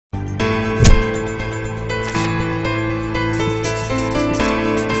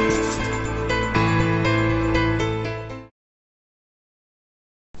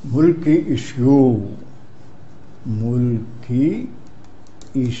Mulki issue. Mulki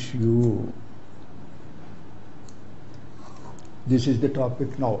issue. This is the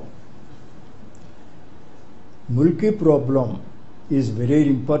topic now. Mulki problem is very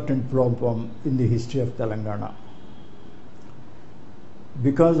important problem in the history of Telangana.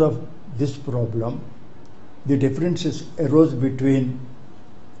 Because of this problem, the differences arose between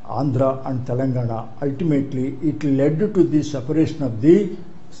Andhra and Telangana. Ultimately, it led to the separation of the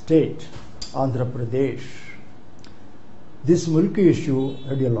state, Andhra Pradesh. This Mulki issue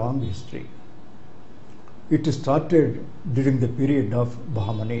had a long history. It started during the period of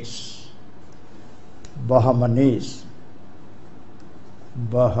Bahmanis. Bahmanis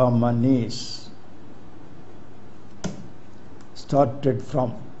started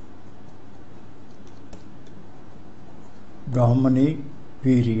from Brahmani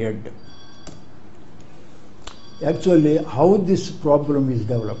period. Actually, how this problem is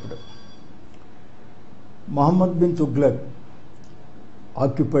developed? Muhammad bin Tughlaq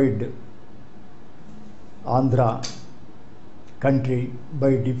occupied Andhra country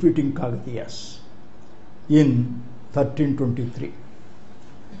by defeating Kakatiyas in 1323.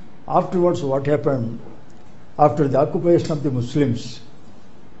 Afterwards, what happened? After the occupation of the Muslims,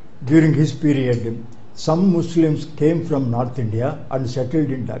 during his period, some Muslims came from North India and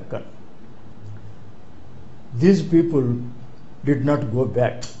settled in Deccan. These people did not go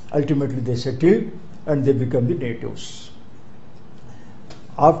back. Ultimately, they settled and they became the natives.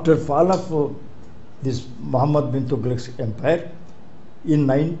 After fall of this Muhammad bin Tughlaq's empire, in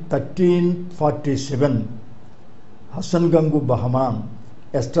 1347, Hassan Gangu Bahman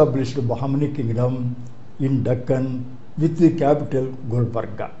established Bahmani kingdom in Deccan with the capital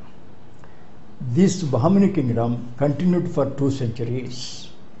Gulbarga. This Bahmani kingdom continued for 2 centuries.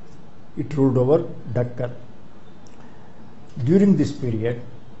 It ruled over Deccan. During this period,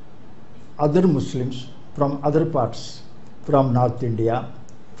 other Muslims from other parts, from North India,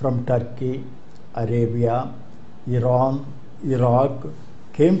 from Turkey, Arabia, Iran, Iraq,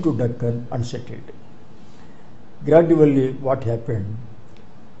 came to Deccan and settled. Gradually, what happened?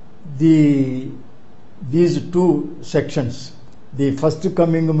 These 2 sections, the first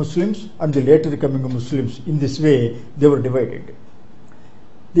coming Muslims and the later coming Muslims, in this way they were divided.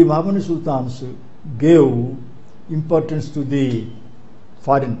 The Bahmani Sultans gave importance to the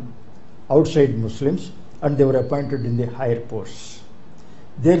foreign, outside Muslims, and they were appointed in the higher posts.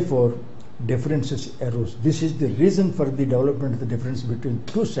 Therefore, differences arose. This is the reason for the development of the difference between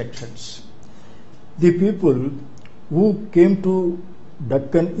 2 sections. The people who came to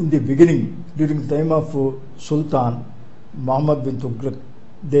Deccan in the beginning, during the time of Sultan Muhammad bin Tughlaq,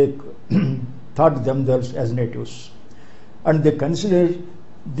 they thought themselves as natives, and they considered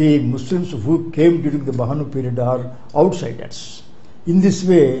the Muslims who came during the Bahmani period are outsiders. In this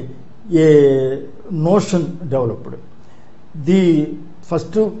way, a notion developed. The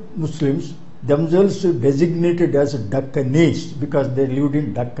first Muslims themselves designated as Deccanese because they lived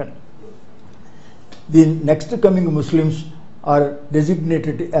in Deccan. The next coming Muslims are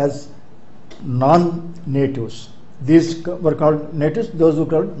designated as non-natives. These were called natives, those were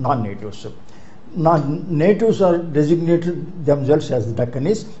called non-natives. Non-natives are designated themselves as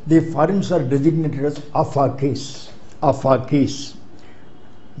Deccanese. The foreigners are designated as Afakis. Afakis.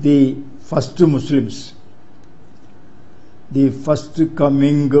 The first Muslims, the first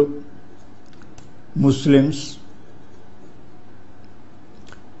coming Muslims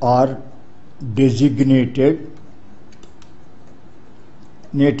are designated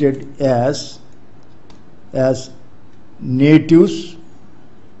as natives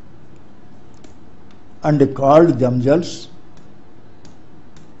and called themselves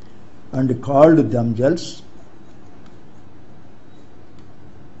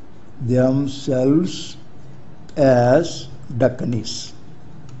as Deccanese.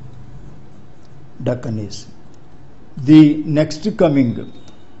 The next coming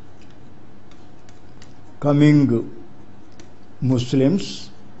Muslims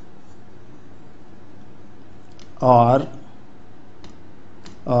are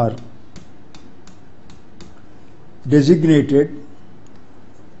designated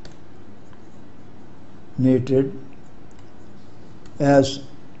as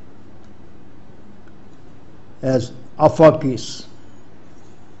Afakis.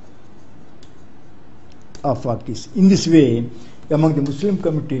 In this way, among the Muslim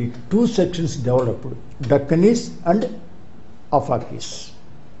community, 2 sections developed, Deccanese and Afakis.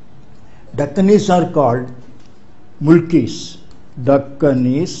 Deccanese are called Mulkis.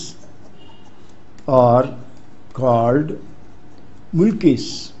 Deccanese are called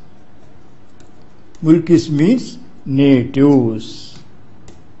Mulkis. Mulkis means natives.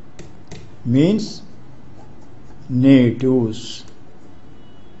 means natives.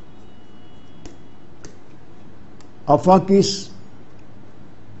 Afakis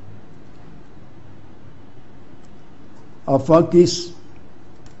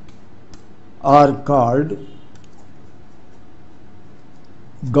are called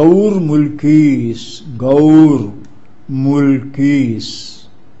Gaur Mulkis.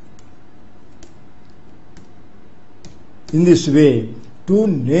 In this way, two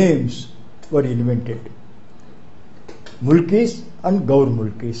names were invented, Mulkis and Gaur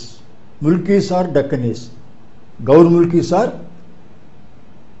Mulkis. Mulkis are Deccanese, Gaur Mulkis are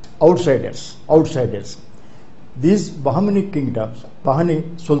outsiders. These Bahmani kingdoms, Bahmani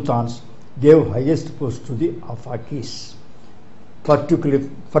sultans, gave highest post to the Afakis, particularly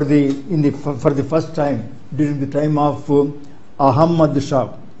for the first time during the time of Ahmad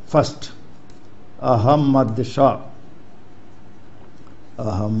Shah first. Ahmad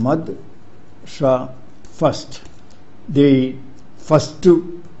Shah first. The first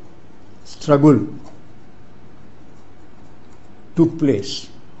struggle took place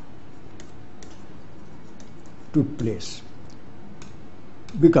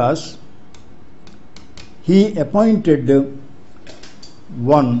because he appointed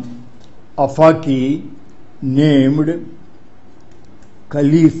one Afaki named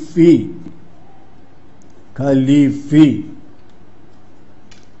Khalifi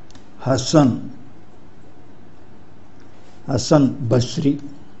Hassan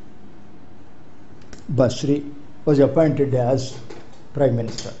Basri was appointed as Prime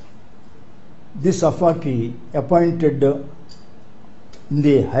Minister. This Afaki appointed in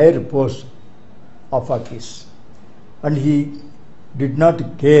the higher post Afakis, and he did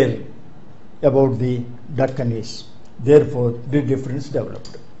not care about the Deccanese. Therefore, the difference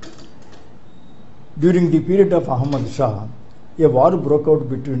developed. During the period of Ahmad Shah, a war broke out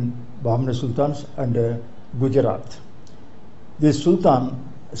between Bahmani sultans and Gujarat. The Sultan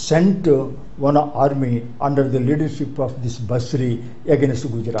sent one army under the leadership of this Basri against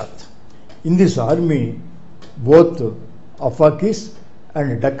Gujarat. In this army, both Afakis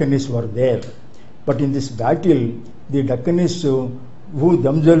and Deccanese were there. But in this battle, the Deccanese, who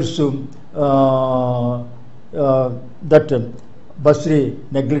themselves that Basri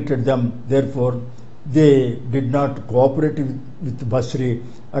neglected them, therefore they did not cooperate with Basri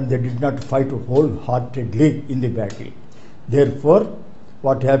and they did not fight wholeheartedly in the battle. Therefore,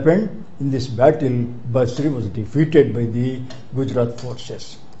 what happened in this battle, Basri was defeated by the Gujarat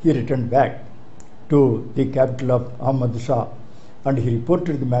forces. He returned back to the capital of Ahmad Shah and he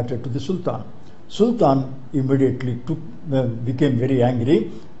reported the matter to the Sultan. Sultan immediately became very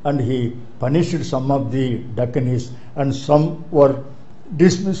angry and he punished some of the Deccanese and some were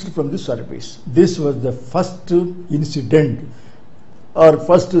dismissed from the service. This was the first incident or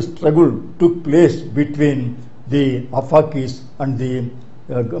first struggle took place between the Afakis and the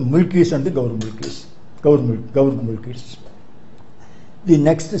Mulkis and the Gaur Mulkis. The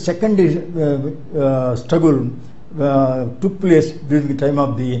next second struggle took place during the time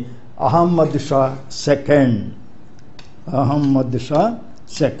of the Ahmad Shah II.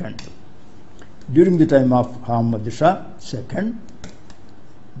 During the time of Ahmad Shah II,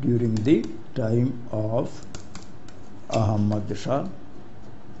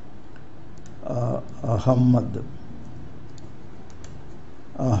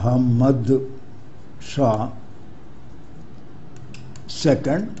 Ahmad Shah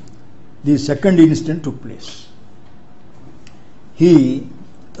II, the second incident took place. He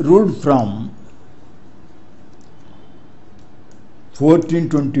ruled from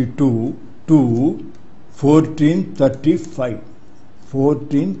 1422 to 1435.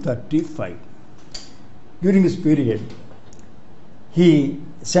 During this period, he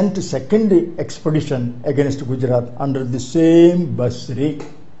sent a second expedition against Gujarat under the same Basri,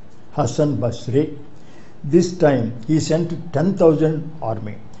 Hassan Basri. This time he sent 10,000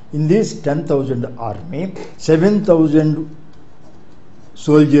 army. In this 10,000 army, 7,000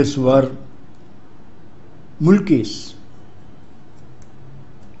 soldiers were Mulkis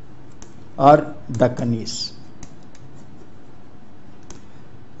or Deccanese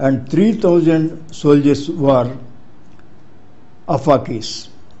and 3,000 soldiers were Afakis.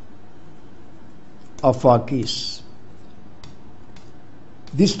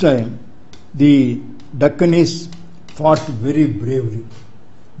 This time the Deccanese fought very bravely.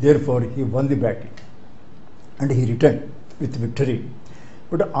 Therefore, he won the battle and he returned with victory.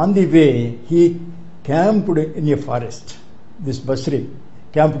 But on the way, he camped in a forest. This Basri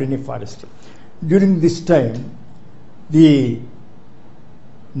camped in a forest. During this time, the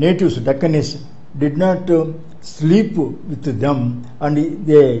natives, Deccanese, did not sleep with them and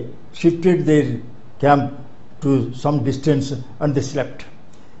they shifted their camp to some distance and they slept.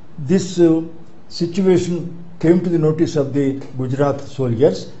 This situation came to the notice of the Gujarat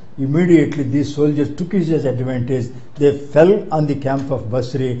soldiers. Immediately these soldiers took it as advantage. They fell on the camp of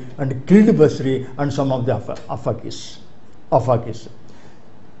Basri and killed Basri and some of the Afakis.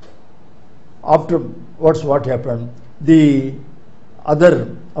 Afterwards, what happened? The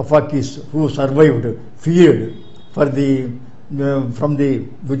other Afakis who survived feared for from the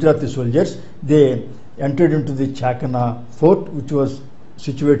Gujarati soldiers. They entered into the Chakana fort, which was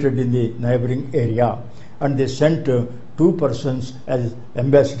situated in the neighboring area, and they sent two persons as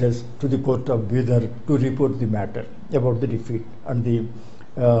ambassadors to the court of Bidar to report the matter about the defeat and the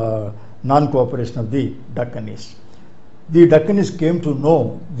non-cooperation of the Dakkanis. The Dakkanis came to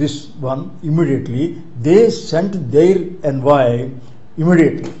know this one immediately. They sent their envoy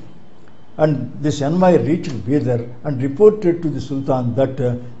immediately, and this envoy reached Bidar and reported to the Sultan that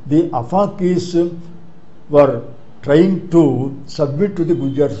the Afakis were trying to submit to the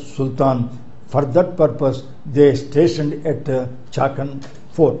Gujarat Sultan. For that purpose, they stationed at Chakan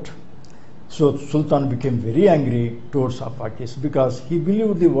fort. So Sultan became very angry towards Afakis because he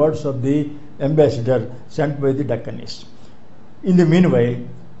believed the words of the ambassador sent by the Dakkanis. In the meanwhile,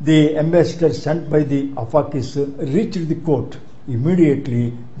 the ambassador sent by the Afakis reached the court.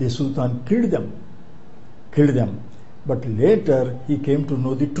 Immediately, the Sultan killed them. But later, he came to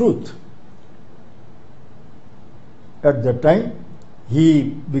know the truth. At that time, he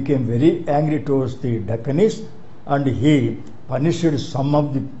became very angry towards the Dakkanis, and he punished some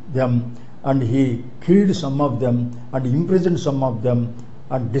of them, and he killed some of them, and imprisoned some of them,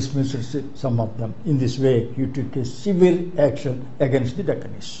 and dismissed some of them. In this way, he took a severe action against the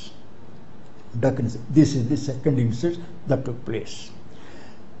Dakkanis. This is the second instance that took place.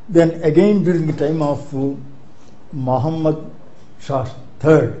 Then again, during the time of Muhammad Shah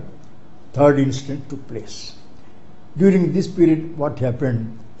third incident took place. During this period, what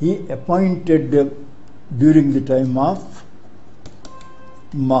happened? He appointed during the time of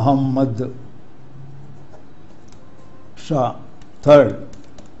Muhammad Shah third.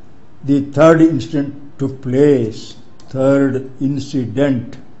 The third incident took place. Third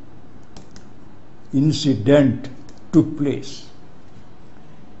incident took place.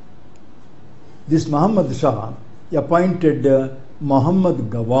 This Muhammad Shah appointed Muhammad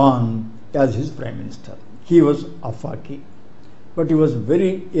Gawan as his prime minister. He was Afaki, but he was a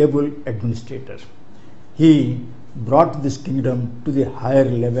very able administrator. He brought this kingdom to the higher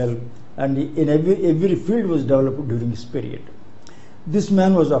level, and in every field was developed during this period. This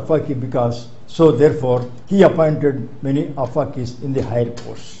man was Afaki because, so therefore, he appointed many Afakis in the higher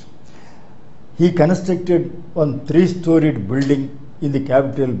posts. He constructed one 3-storied building in the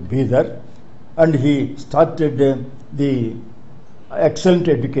capital Bidar, and he started the excellent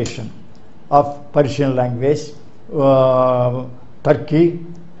education of Persian language, Turkey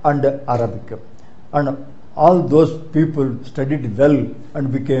and Arabic. And all those people studied well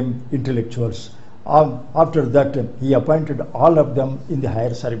and became intellectuals. After that, he appointed all of them in the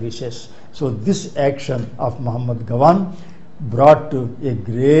higher services. So this action of Muhammad Gawan brought a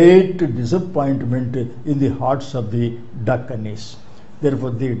great disappointment in the hearts of the Dakkanis.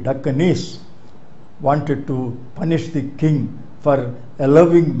 Therefore, the Dakkanis wanted to punish the king for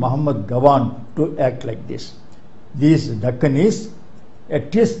allowing Muhammad Gawan to act like this. These Dakkanis,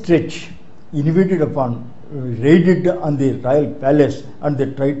 at a stretch, raided on the royal palace, and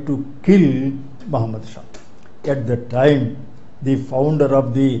they tried to kill Muhammad Shah. At the time, the founder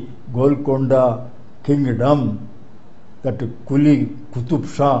of the Golconda kingdom, that Kuli Qutub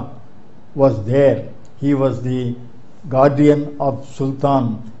Shah, was there. He was the guardian of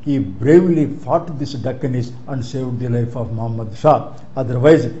Sultan. He bravely fought this Dakkanis and saved the life of Muhammad Shah.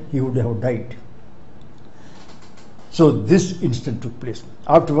 Otherwise, he would have died. So this incident took place.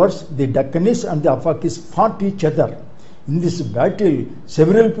 Afterwards, the Dakkanis and the Afakis fought each other. In this battle,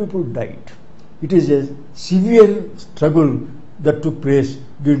 several people died. It is a severe struggle that took place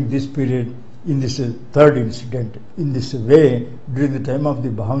during this period in this third incident. In this way, during the time of the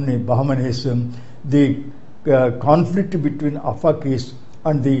Bahmanis, the conflict between Afakis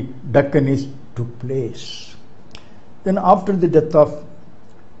and the Dakkanis took place. Then after the death of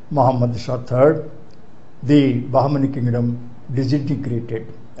Muhammad Shah III, the Bahmani kingdom disintegrated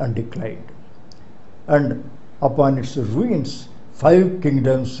and declined. And upon its ruins, 5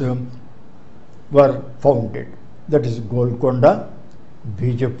 kingdoms were founded. That is Golconda,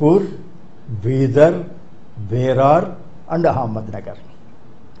 Bijapur, Bidar, Berar and Ahmednagar.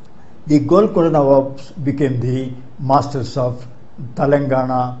 The Golconda Nawabs became the masters of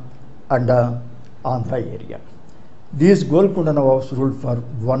Telangana and Andhra area. These Golconda Nawabs ruled for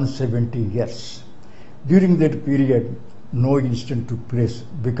 170 years. During that period, no incident took place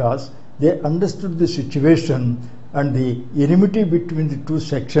because they understood the situation and the enmity between the two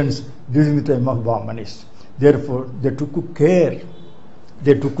sections during the time of Bahmanis. Therefore, they took care.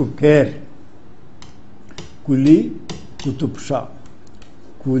 Kuli Qutub Shah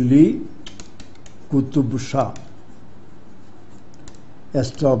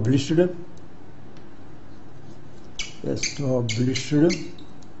established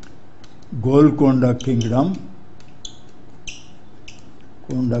Golconda Kingdom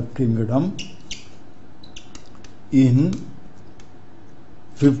in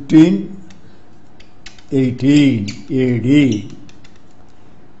 1518 AD.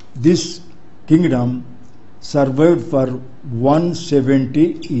 This kingdom survived for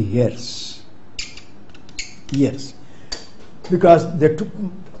 170 years. Because they took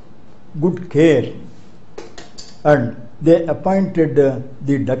good care and they appointed the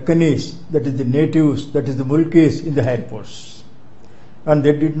Dakkanis, that is the natives, that is the Mulkis, in the higher posts. And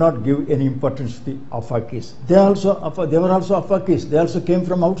they did not give any importance to the Afakis. They were also Afakis. They also came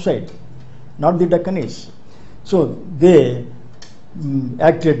from outside, not the Dakkanis. So they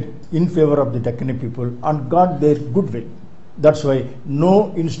acted in favor of the Dakkani people and got their goodwill. That's why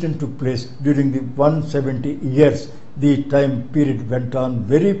no incident took place during the 170 years. The time period went on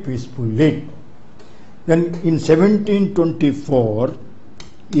very peacefully. Then in 1724,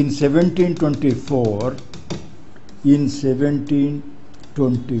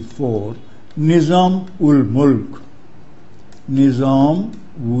 Nizam ul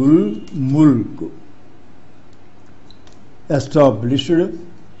Mulk established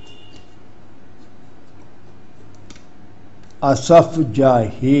Asaf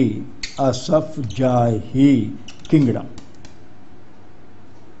Jahi kingdom.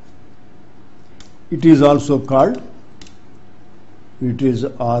 It is also called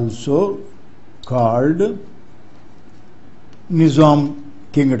Nizam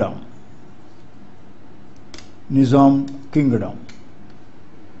kingdom.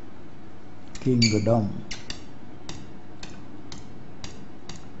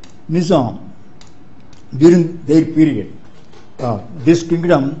 Nizam, during their period, this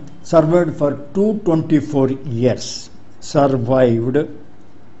kingdom survived for 224 years. Survived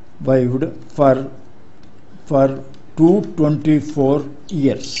for 224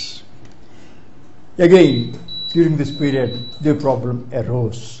 years. Again, during this period, the problem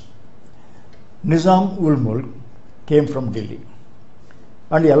arose. Nizam ul Mulk came from Delhi,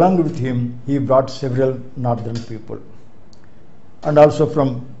 and along with him, he brought several northern people, and also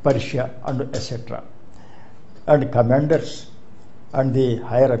from Persia and etc. And commanders and the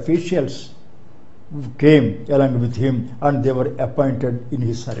higher officials came along with him, and they were appointed in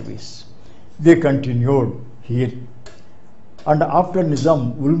his service. They continued here. And after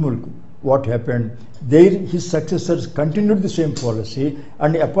Nizam ul Mulk, what happened? His successors continued the same policy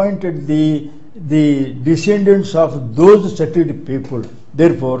and appointed the descendants of those settled people.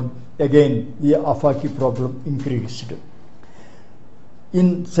 Therefore, again, the Afaki problem increased.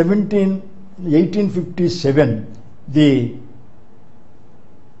 In 1857, the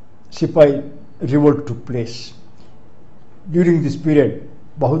Sipai revolt took place. During this period,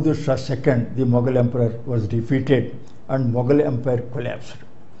 Bahadur Shah II, the Mughal emperor, was defeated and Mughal empire collapsed.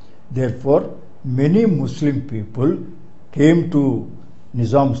 Therefore, many Muslim people came to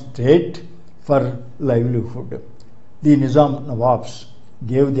Nizam state for livelihood. The Nizam Nawabs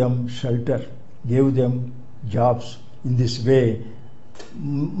gave them shelter, gave them jobs. In this way,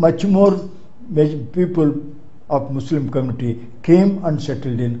 much more people of Muslim community came and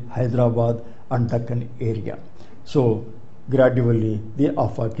settled in Hyderabad and Deccan area. So gradually the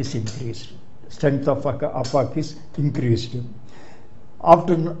Afakis increased. Strength of Afakis increased.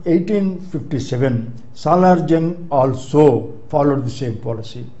 After 1857, Salar Jung also followed the same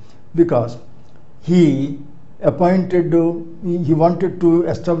policy because he wanted to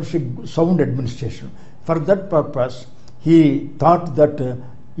establish a sound administration. For that purpose, he thought that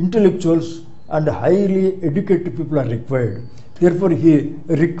intellectuals and highly educated people are required. Therefore, he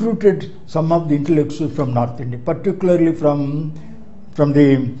recruited some of the intellectuals from North India, particularly from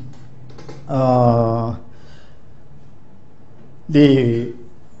the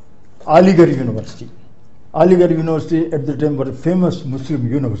Aligarh University. Aligarh University at the time was a famous Muslim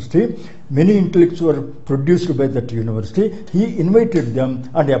university. Many intellectuals were produced by that university. He invited them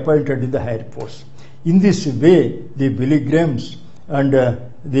and appointed in the higher posts. In this way, the pilgrims and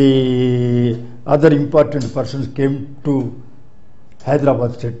the other important persons came to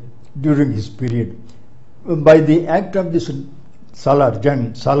Hyderabad state during his period. By the act of this Salar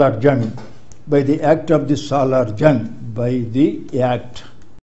Jung, by the act of the Salar Jung, by the act.